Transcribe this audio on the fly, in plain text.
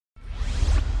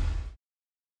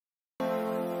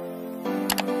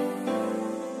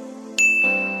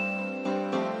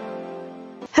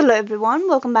Hello everyone,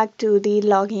 welcome back to the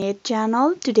Logging 8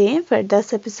 channel. Today for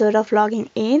this episode of Logging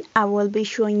 8, I will be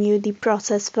showing you the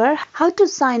process for how to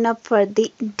sign up for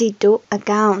the Dito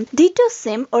account. Dito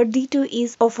SIM or Dito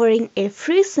is offering a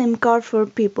free SIM card for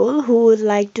people who would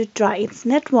like to try its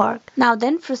network. Now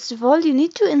then, first of all, you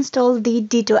need to install the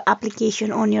Dito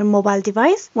application on your mobile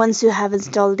device. Once you have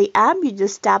installed the app, you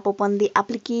just tap upon the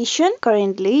application.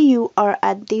 Currently, you are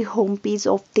at the home page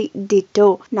of the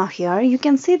Dito. Now here you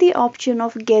can see the option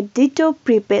of Get Dito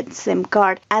Prepaid SIM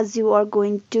card. As you are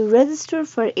going to register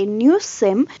for a new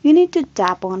SIM, you need to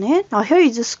tap on it. Now here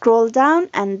you just scroll down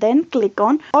and then click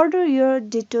on Order your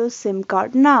Dito SIM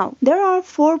card now. There are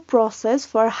 4 processes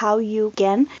for how you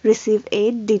can receive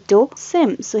a Dito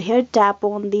SIM. So here tap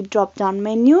on the drop down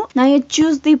menu. Now you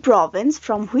choose the province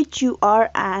from which you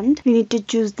are and you need to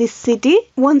choose the city.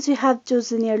 Once you have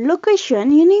chosen your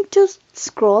location, you need to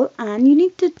scroll and you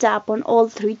need to tap on all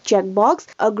 3 checkbox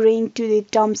agreeing to the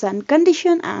terms and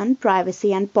condition and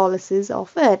privacy and policies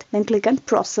of it. Then click on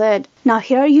proceed. Now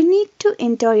here you need to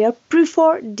enter your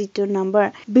preferred Dito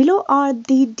number. Below are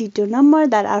the Dito number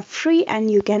that are free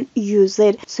and you can use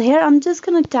it. So here I'm just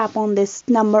gonna tap on this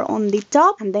number on the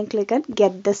top and then click on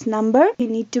get this number. You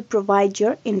need to provide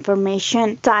your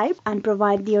information. Type and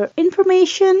provide your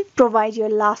information. Provide your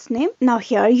last name. Now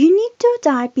here you need to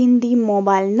type in the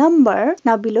mobile number.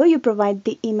 Now below you provide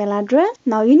the email address.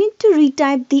 Now you need to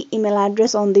retype the email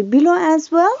address on the below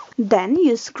as well. Then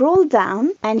you scroll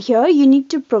down and here you need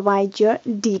to provide your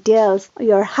details,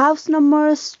 your house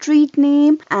number, street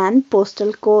name and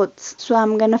postal codes. So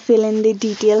I'm gonna fill in the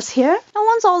details here. Now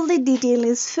once all the detail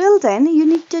is filled in, you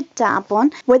need to tap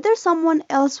on whether someone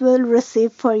else will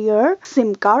receive for your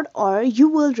SIM card or you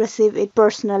will receive it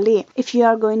personally. If you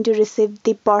are going to receive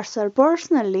the parcel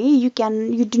personally, you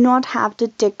do not have to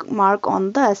tick mark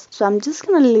on this. So I'm just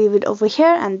gonna leave it over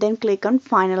here and then click on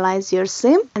finalize your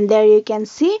SIM, and there you can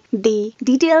see the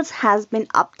details has been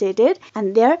updated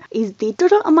and there is the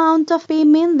total amount of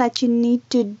payment that you need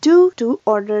to do to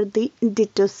order the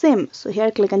Dito SIM. So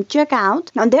here click on checkout.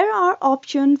 Now there are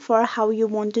options for how you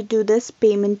want to do this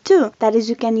payment too. That is,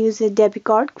 you can use a debit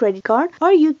card, credit card,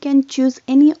 or you can choose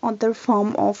any other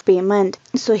form of payment.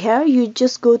 So here you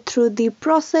just go through the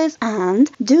process and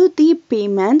do the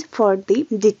payment for the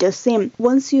Dito SIM.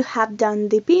 Once you have done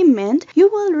the payment, you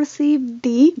will receive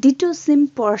the Dito SIM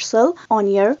parcel on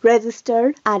your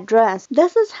registered address.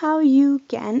 This is how you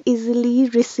can easily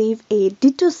receive a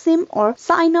Dito SIM or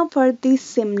sign up for the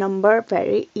SIM number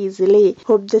very easily.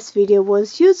 Hope this video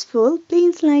was useful.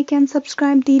 Please like and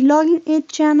subscribe the Logging 8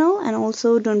 channel and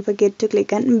also don't forget to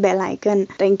click on bell icon.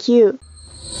 Thank you.